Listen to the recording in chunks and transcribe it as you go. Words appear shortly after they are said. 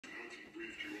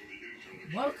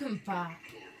Welcome back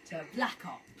to Black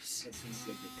Ops. That sounds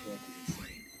like the plot is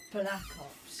insane. Black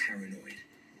Ops. Paranoid.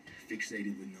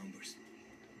 Fixated with numbers.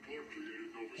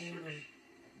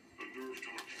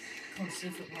 Can't see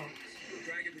if it works.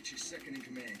 Dragovich's second in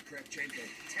command, Kravchenko,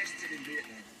 tested in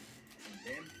Vietnam. On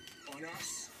them, on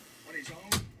us, on his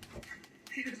own.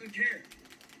 He doesn't care.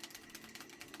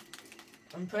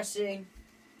 I'm pressing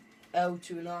L2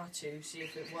 and R2, see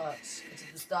if it works. And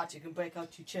at the start you can break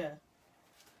out your chair.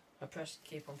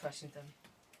 Keep on pressing them.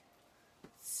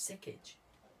 Sickage.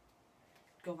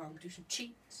 Go around and do some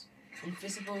cheats.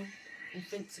 Invincibility.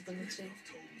 Told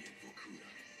me at Vorkuta.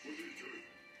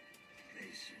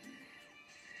 Listen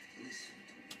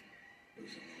to me. It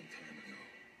was a long time ago.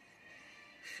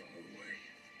 Far away.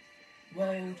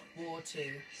 World War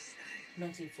II,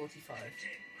 1945.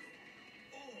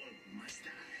 All must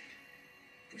die.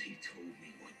 But he told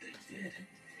me what they did.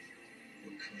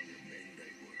 What kind of men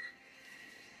they were.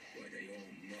 Why they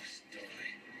all must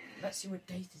die. Let's see what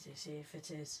date it is, see if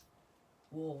it is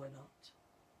war or not.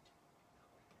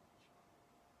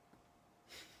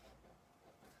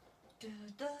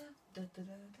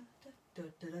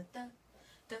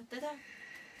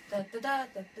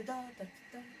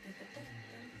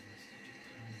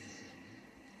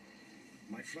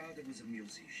 My father was a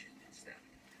musician in Stalin.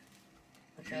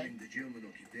 Okay. During the German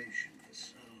occupation, the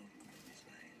sound of his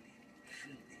violin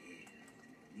filled the air with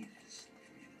magnificent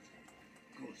music.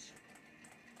 Kosa,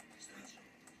 Stasov,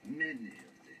 many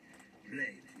of the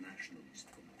brave nationalist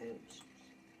composers.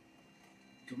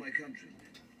 To my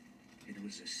countrymen, it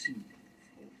was a symbol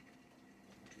of hope.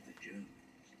 To the Germans,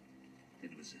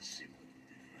 it was a symbol of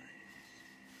defiance.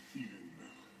 Even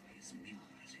now, his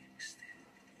music still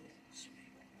haunts me.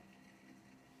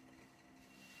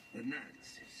 The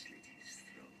Nazis slit his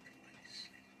throat while he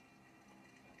slept.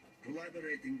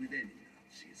 Collaborating with any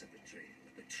Nazi is a betrayal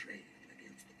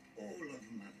against all of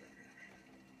Mother Russia.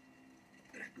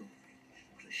 Dragovich,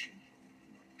 Krashenko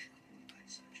were not troubled by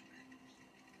such matters.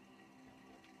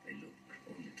 They look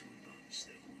only to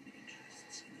advance their own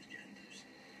interests and agendas.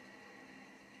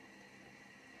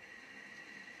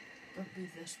 Don't be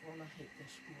this one, I hate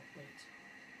this one. Wait.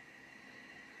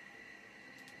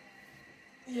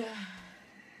 Yeah.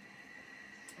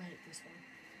 I hate this one.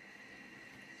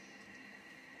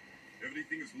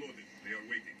 Everything is loaded. They are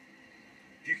waiting.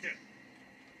 Victor,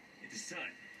 it is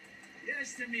time.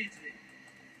 Yes, Dmitri.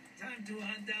 Time to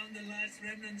hunt down the last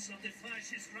remnants of the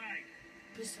fascist Reich.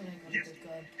 Pistol ain't got Yes. a good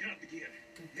gun. Grab the gear.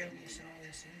 Good gun, yes,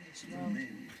 yes. The No.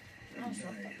 men No, and it's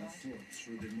not I that have bad. fought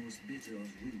through the most bitter of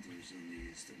winters on the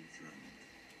Eastern Front.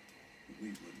 We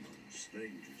were no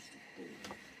strangers to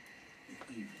cold.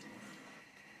 Even now,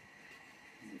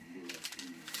 the blood in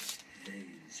my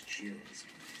veins chills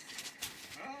my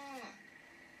feet. Ah!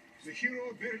 The hero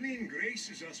of Berlin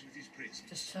graces us with his presence.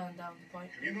 Just turn down the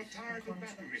point. You're not tired of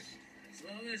battle risk. As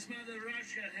long as Mother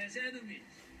Russia has enemies,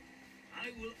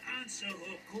 I will answer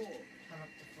her call. Turn up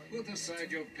the point. Put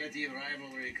aside your petty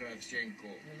rivalry, Kravchenko.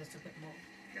 A little bit more.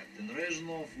 Captain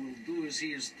Rezhnov will do as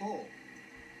he is told.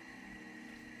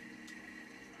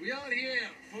 We are here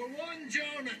for one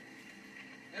German,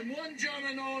 and one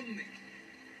German only,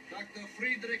 Dr.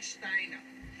 Friedrich Steiner.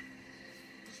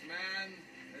 This man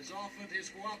has offered his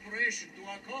cooperation to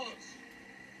our cause.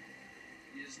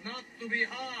 He is not to be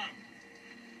harmed.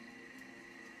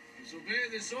 Disobey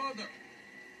this order,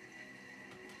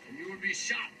 and you will be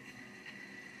shot.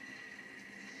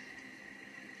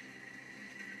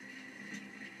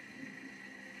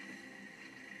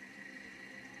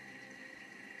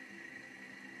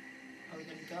 Are we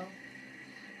gonna go?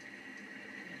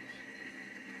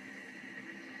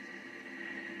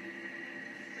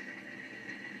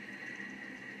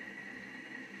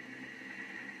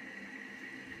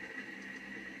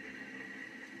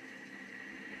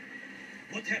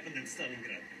 What happened in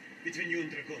Stalingrad between you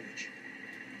and Dragovich?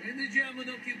 When the German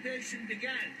occupation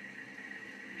began,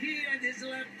 he and his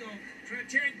lapdog,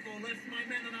 Kravchenko, left my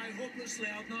men and I hopelessly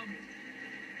outnumbered.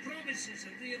 Promises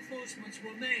of reinforcements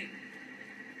were made,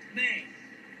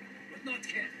 but not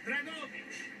kept.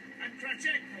 Dragovich and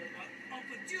Kravchenko are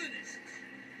opportunists,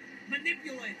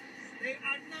 manipulators. They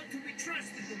are not to be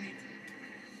trusted, Dmitri.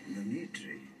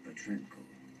 Dmitri Petrenko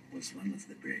was one of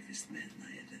the bravest men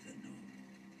I have ever known.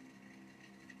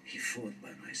 He fought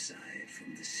by my side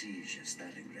from the siege of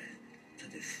Stalingrad to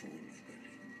the fall of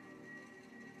Berlin.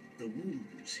 The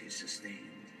wounds he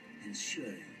sustained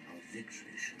ensuring our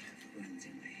victory should have earned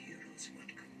him a hero's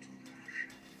welcome to Russia.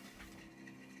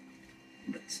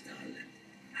 But Stalin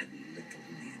had little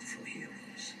need for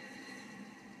heroes.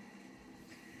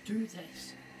 Do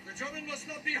this. The German must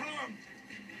not be harmed.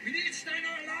 We need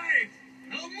Steiner alive.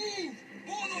 Now move,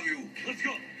 both of you. Let's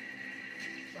go.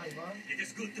 man. It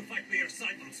is good to fight by your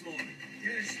side once more.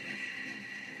 Yes, lad.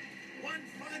 One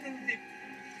final dip.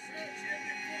 Search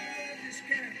every corner of this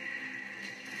camp.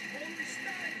 Only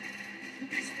stand to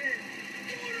be spared.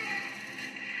 Hoorah!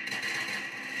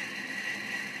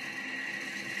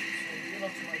 So you're not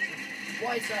automated.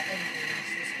 Why is that ending?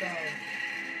 Let's just go.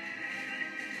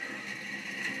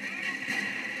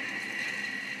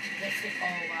 Let's get.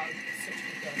 Oh wow, such a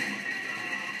good gun.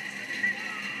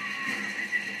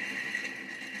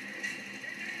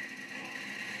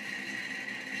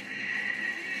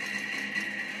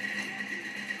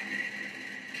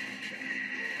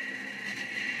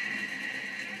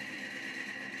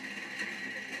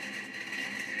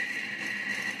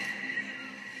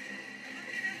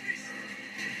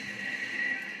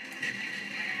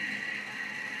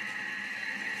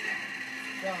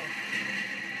 Go.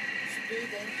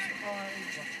 Students are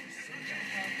watching the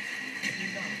house. You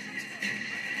know.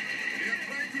 They are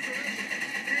trying to surrender.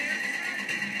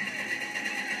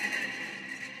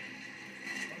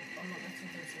 I'm not letting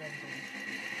them surrender.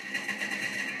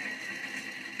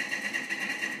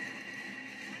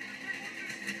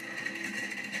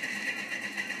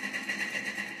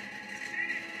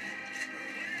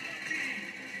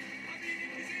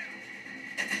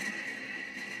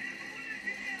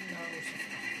 No, it's just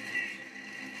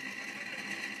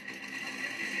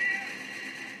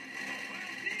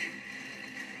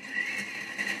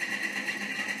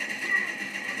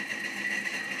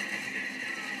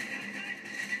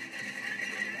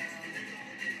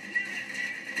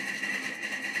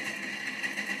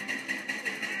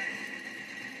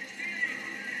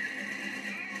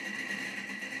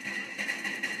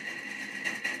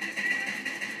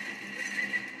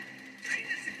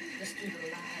let's do the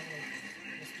line.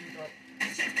 Let's do the.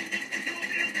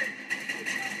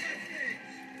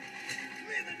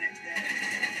 Clear the next day.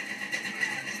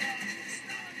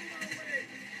 Stand in our way.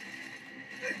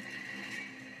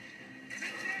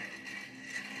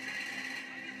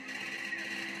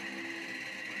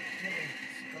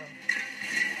 Let's go.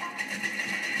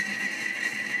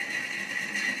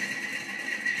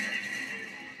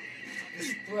 The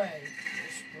spray.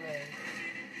 The spray.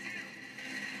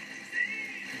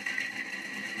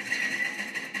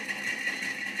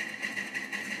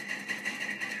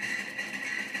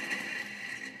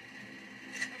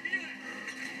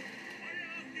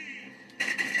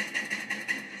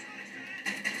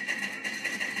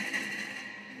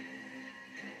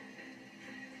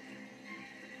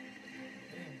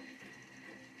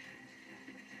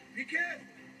 Be careful.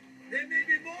 There may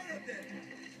be more of them.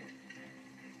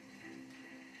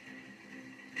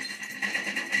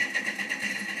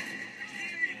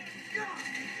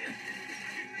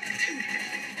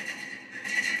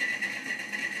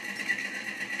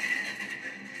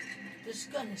 This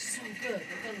gun is so good.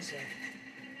 What gun is it?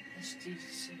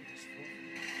 SDC.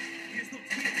 He is not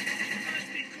here.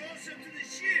 Must be closer to the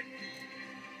ship.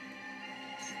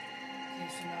 Okay,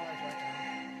 so now I go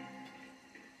down.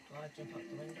 Do I jump out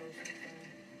the window or something?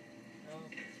 No.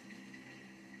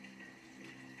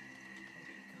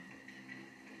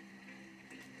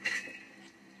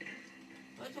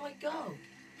 Where do I go?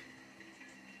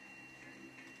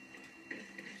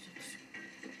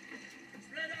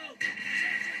 Spread out.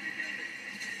 Search every building.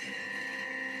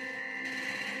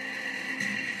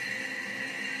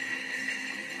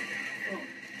 Oh,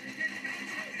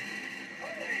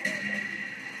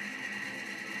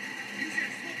 Use your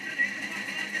smoke grenade to mark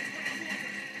targets for our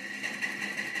mortars.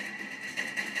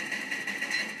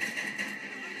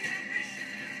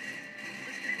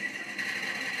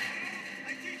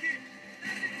 I take it.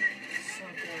 so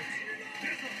good.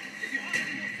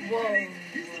 Whoa. Whoa, whoa,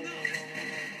 whoa,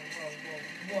 whoa, whoa, whoa,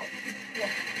 whoa, whoa,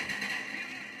 whoa.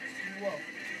 Whoa.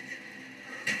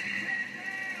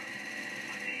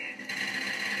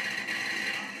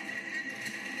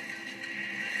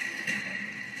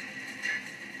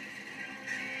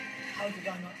 How did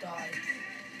I not die?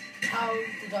 How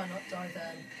did I not die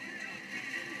then?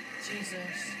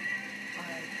 Jesus,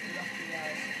 I'm lucky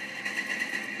as.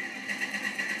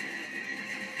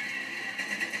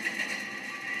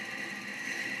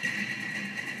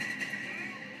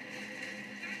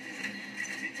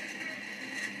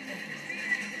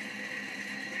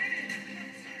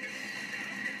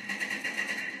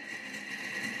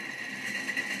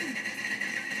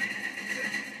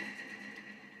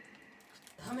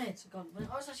 Damn it, God,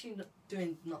 I was actually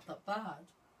doing not that bad.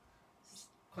 It's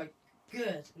quite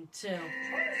good until.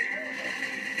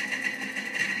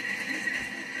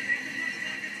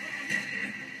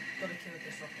 Gotta kill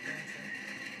this rocket launcher.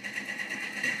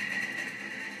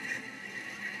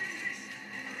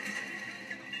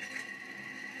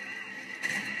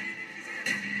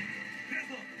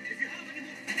 Greta, if you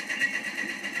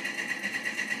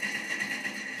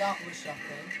That was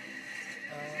shocking.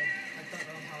 I don't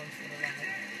know how I'm feeling about it.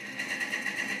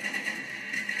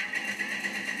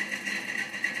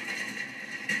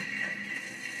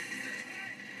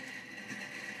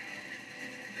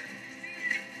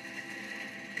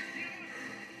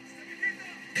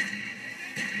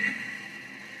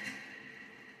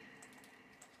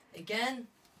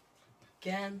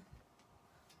 Again.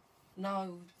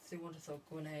 No, they want to throw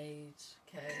grenades.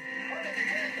 Okay.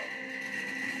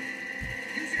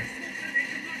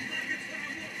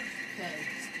 Okay,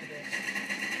 let's do this.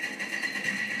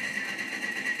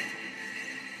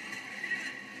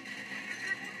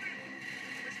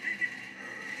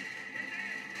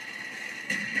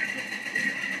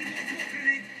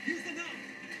 Use them now!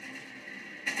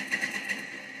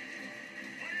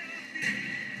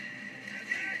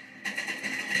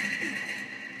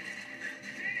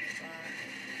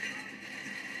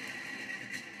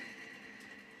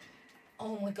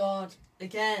 Oh my god,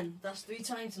 again, that's 3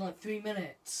 times in like 3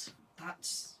 minutes.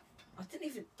 That's... I didn't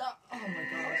even... That... Oh my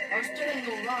god, I was doing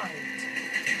alright.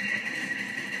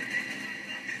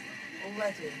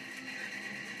 Already.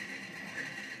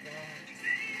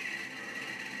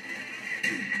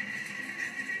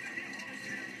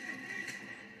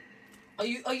 Oh my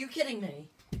god. Are you kidding me?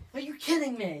 Are you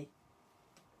kidding me?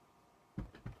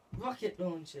 Rocket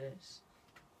launchers.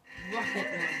 Rocket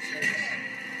launchers.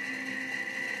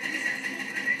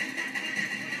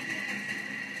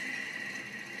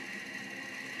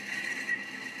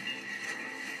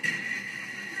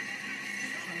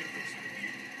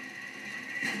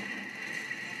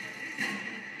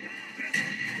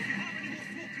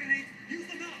 Use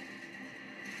them now!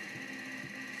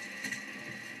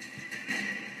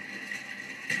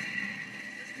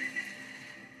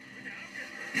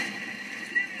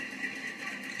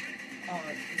 Oh,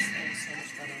 this is so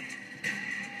much better.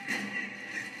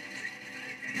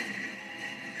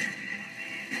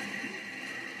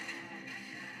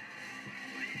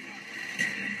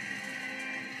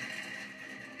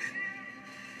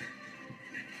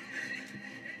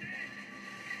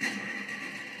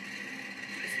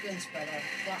 This is better.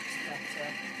 That's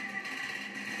better.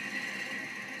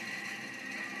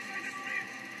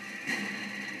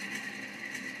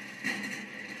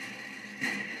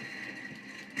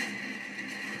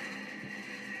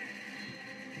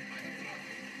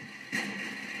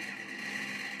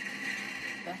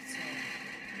 Better.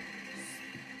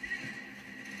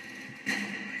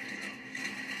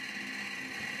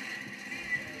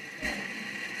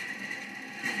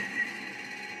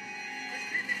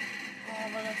 Oh,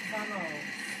 I'm out of ammo.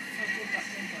 So good that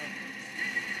window.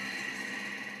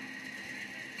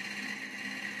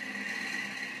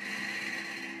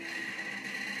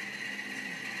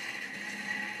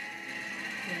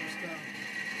 Okay, let's go.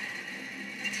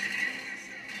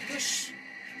 Push.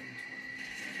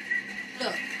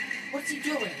 Look, what's he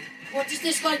doing? What is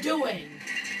this guy doing?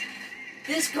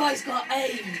 This guy's got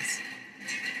aims.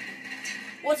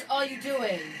 What are you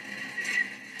doing?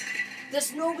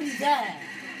 There's nobody there.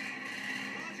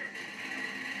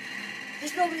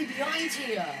 There's nobody behind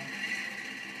here.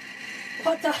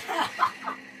 What the hell?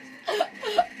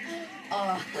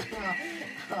 Oh,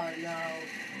 oh no.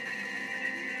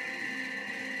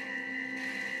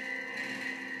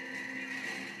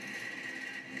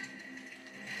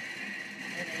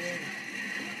 Get in.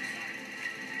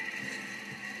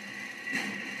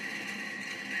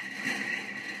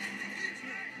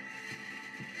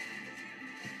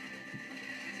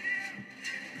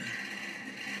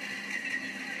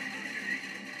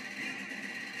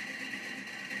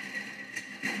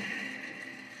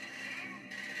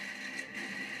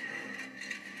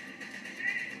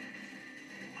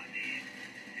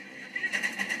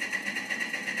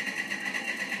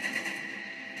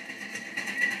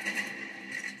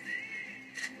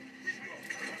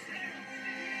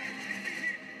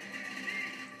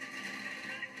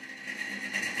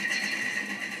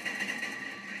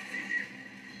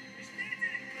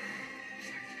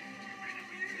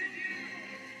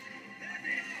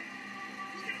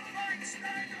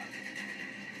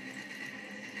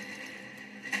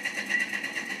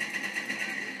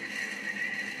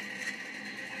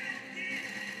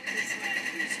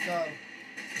 Let's go.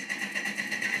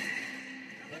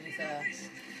 Ready there.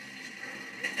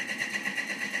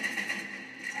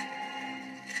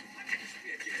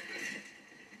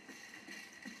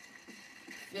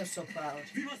 You're so proud.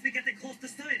 We must be getting close to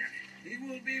Steiner. He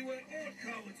will be where all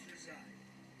cowards reside.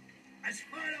 As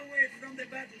far away from the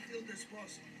battlefield as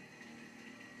possible.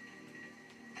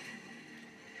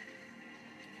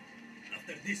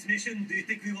 After this mission, do you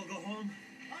think we will go home?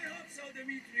 I hope so,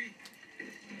 Dmitri.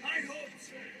 I hope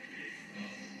so.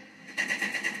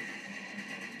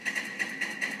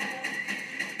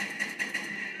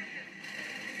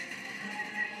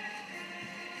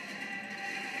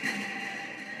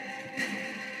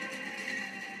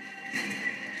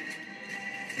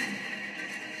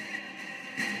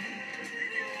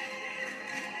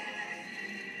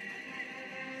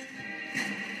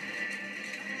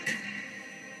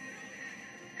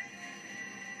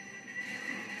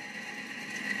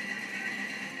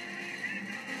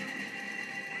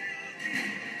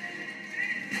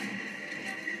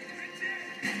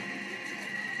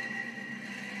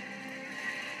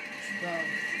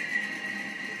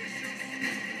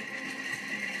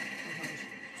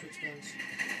 drones.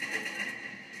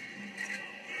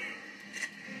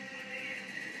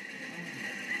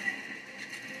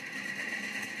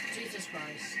 Jesus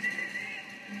Christ.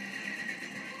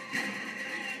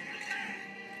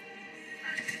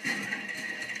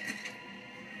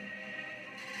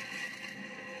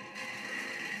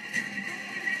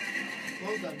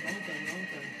 Well done, well done, well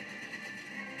done.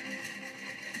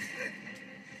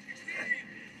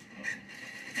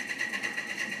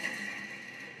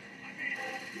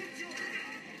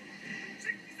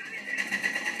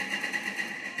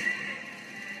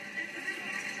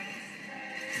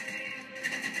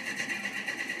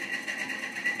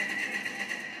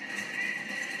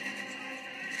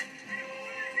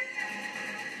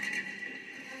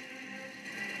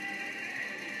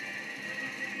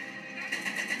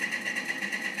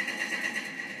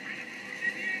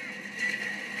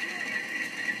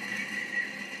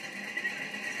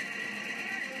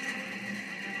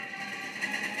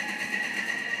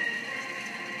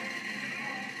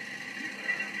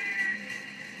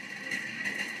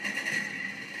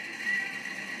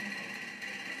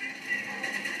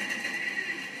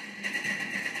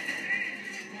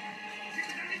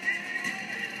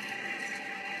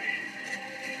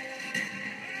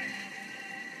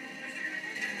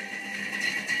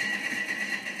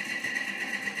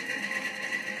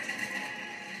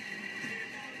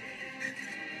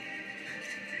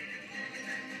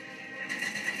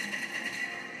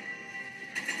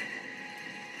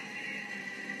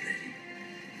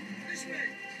 This way.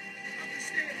 Up the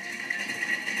stairs.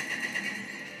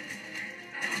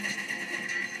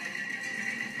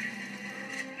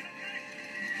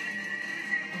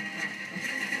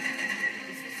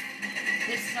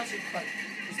 This is actually quite.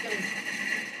 It's going.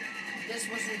 This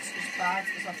wasn't as bad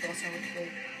as I thought it would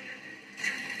be.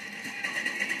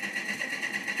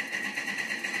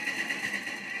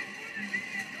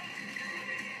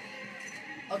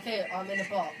 Okay, I'm in a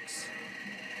box.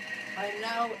 I am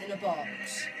now in a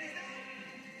box.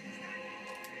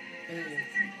 Boom.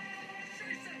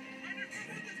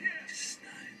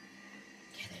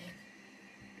 Get in.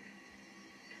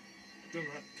 Do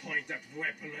not point that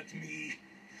weapon at me,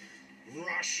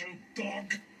 Russian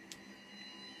dog.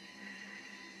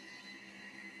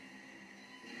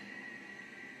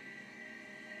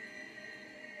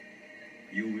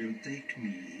 You will take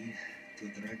me to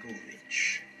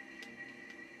Dragovich.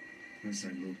 As I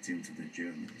looked into the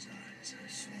German's eyes, I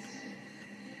saw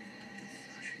the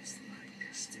fascist light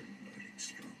still burning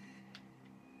strong.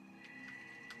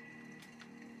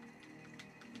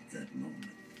 At that moment,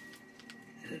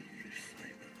 every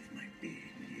fiber of my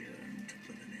being yearned to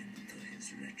put an end to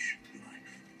his wretched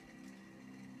life.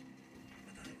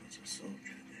 But I was a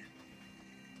soldier then.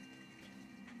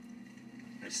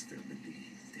 I still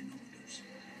believed in orders.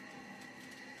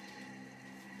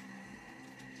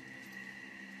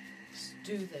 Let's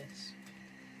do this.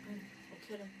 I'll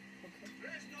kill him. Okay.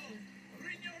 Reznov,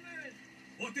 bring your men.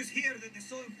 What is here that is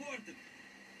so important?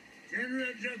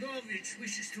 General Dragovich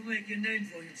wishes to make a name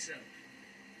for himself.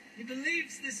 He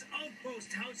believes this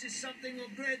outpost houses something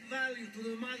of great value to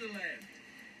the motherland.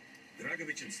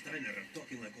 Dragovich and Steiner are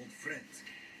talking like old friends.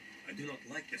 I do not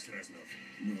like this, Reznov.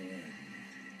 No,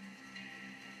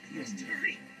 I Must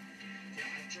hurry. There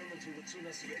are Germans who would soon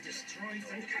as be destroyed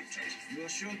and captured. You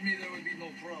assured me there would be no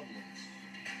problems.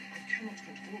 I cannot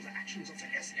control the actions of the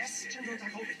SS, General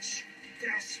Dragovich. They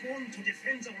are sworn to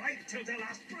defend the right till their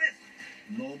last breath.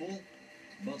 Noble,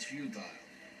 but futile.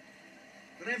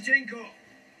 Kravchenko,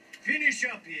 finish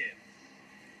up here.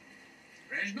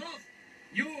 Reznov,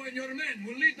 you and your men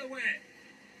will lead the way.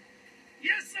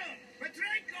 Yes, sir.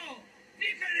 Petrenko,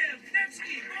 Nikolaev,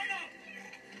 Nevsky, Mono.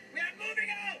 We are moving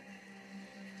out.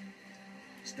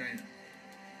 Steiner,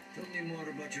 tell me more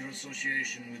about your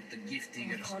association with the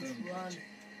Giftiger I can't Stern run. project.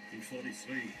 In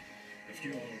 43, the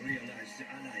Fuhrer realized the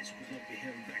Allies could not be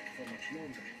held back for much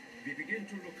longer. We began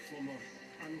to look for more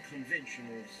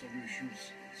unconventional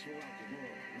solutions throughout the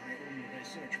world. My own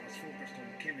research was focused on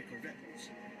chemical weapons.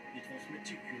 It was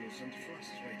meticulous and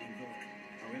frustrating work.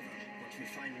 However, what we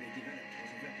finally developed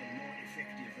was a weapon more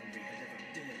effective than we had ever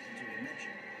dared to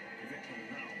imagine. The weapon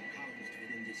now housed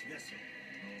within this vessel.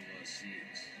 Nova 6.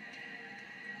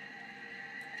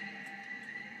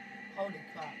 Holy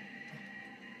crap.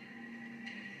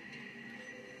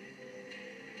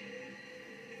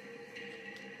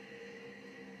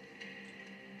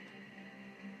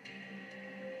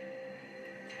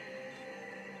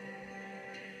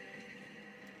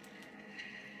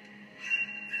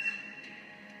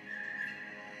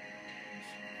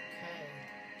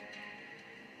 Okay.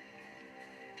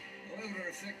 However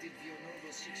effective your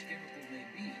Nova 6 chemical may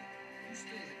be, you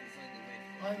still have to find a way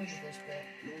to I remember this bit.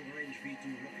 Long-range V2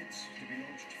 rockets to be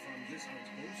launched from this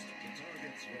outpost. The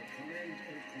targets were command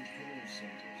and control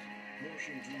centers.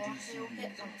 Washington, Oh, D.C. they'll hit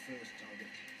was them. our first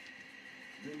target.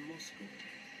 Then Moscow.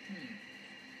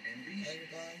 There Ambitious you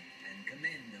go. and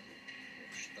commendable,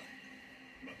 Steiner.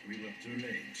 But we were too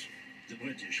late. The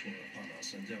British were upon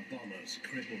us and their bombers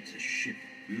crippled the ship.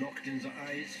 Locked in the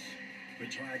ice, we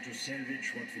tried to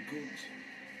salvage what we could,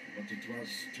 but it was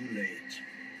too late.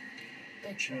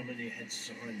 Big Germany had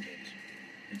surrendered,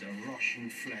 and a Russian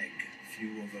flag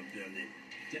flew over Berlin.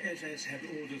 The SS had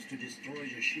orders to destroy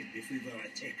the ship if we were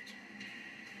attacked.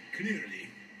 Clearly,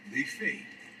 they failed.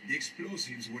 The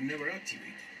explosives were never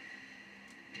activated.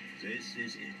 This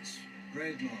is it.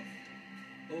 Dreadnought,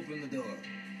 open the door.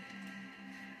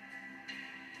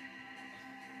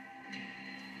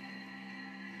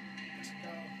 Let's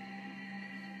go.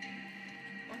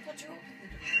 Why can't you open the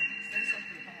door? Say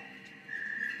something bad.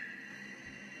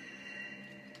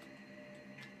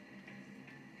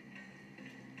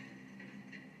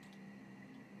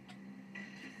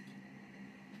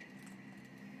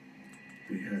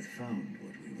 We had found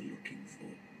what we were looking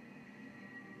for.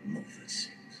 Nova 6.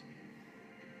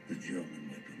 The German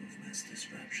weapon of mass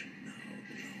destruction now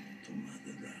belonged to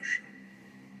Mother Russia.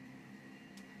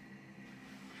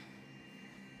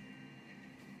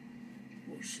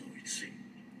 Or so it seemed.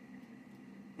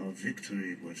 Our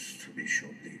victory was to be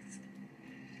short-lived.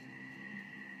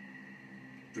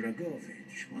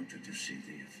 Dragovich wanted to see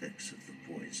the effects of the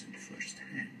poison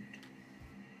firsthand.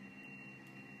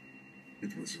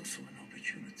 It was also an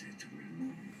opportunity to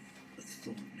remove a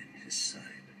thorn in his side.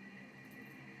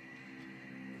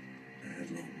 I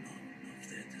had long known of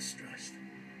their distrust.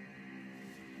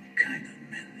 What kind of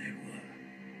men they were.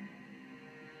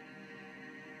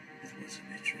 It was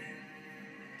a betrayal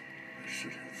I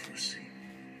should have foreseen.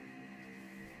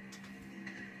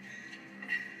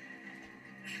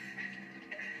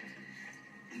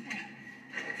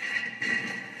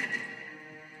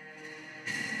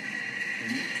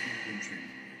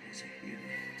 Was a hero.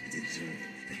 He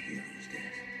deserved the hero's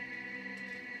death.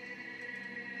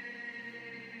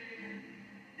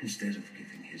 Instead of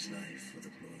giving his life for the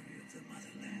glory of the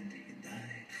motherland, he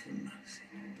died for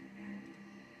nothing.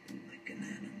 Like an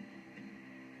animal.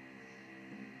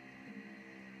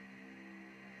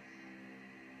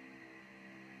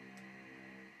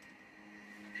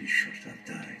 He should have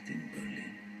died in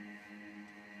Berlin.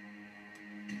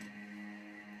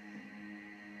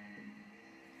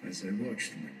 As I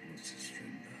watched my closest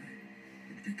friend die,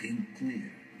 it became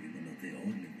clear we were not the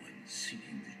only ones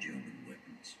seeking the German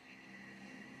weapons.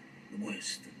 The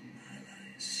Western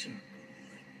allies circled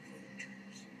like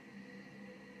vultures.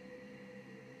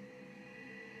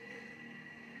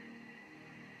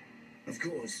 Of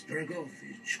course,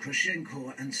 Dragovich,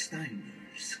 Krashenko, and Steiner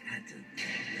scattered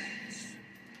their plans,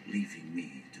 leaving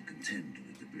me to contend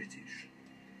with the British.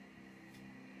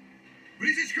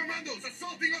 British commandos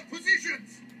assaulting our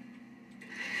positions!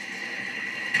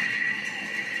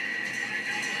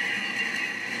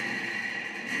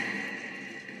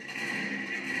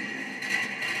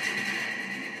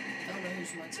 Don't know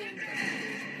who's my team, but I know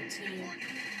who's my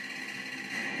team.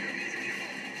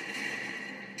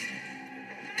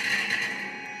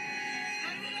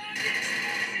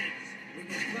 We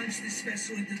must plunge this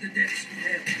vessel into the depths of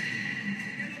hell.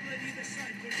 Get up on either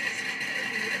side, possess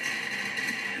everywhere.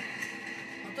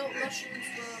 I thought Russians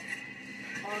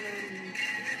were on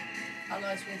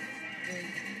allies with the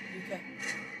UK.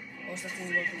 Or was that all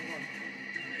World War One?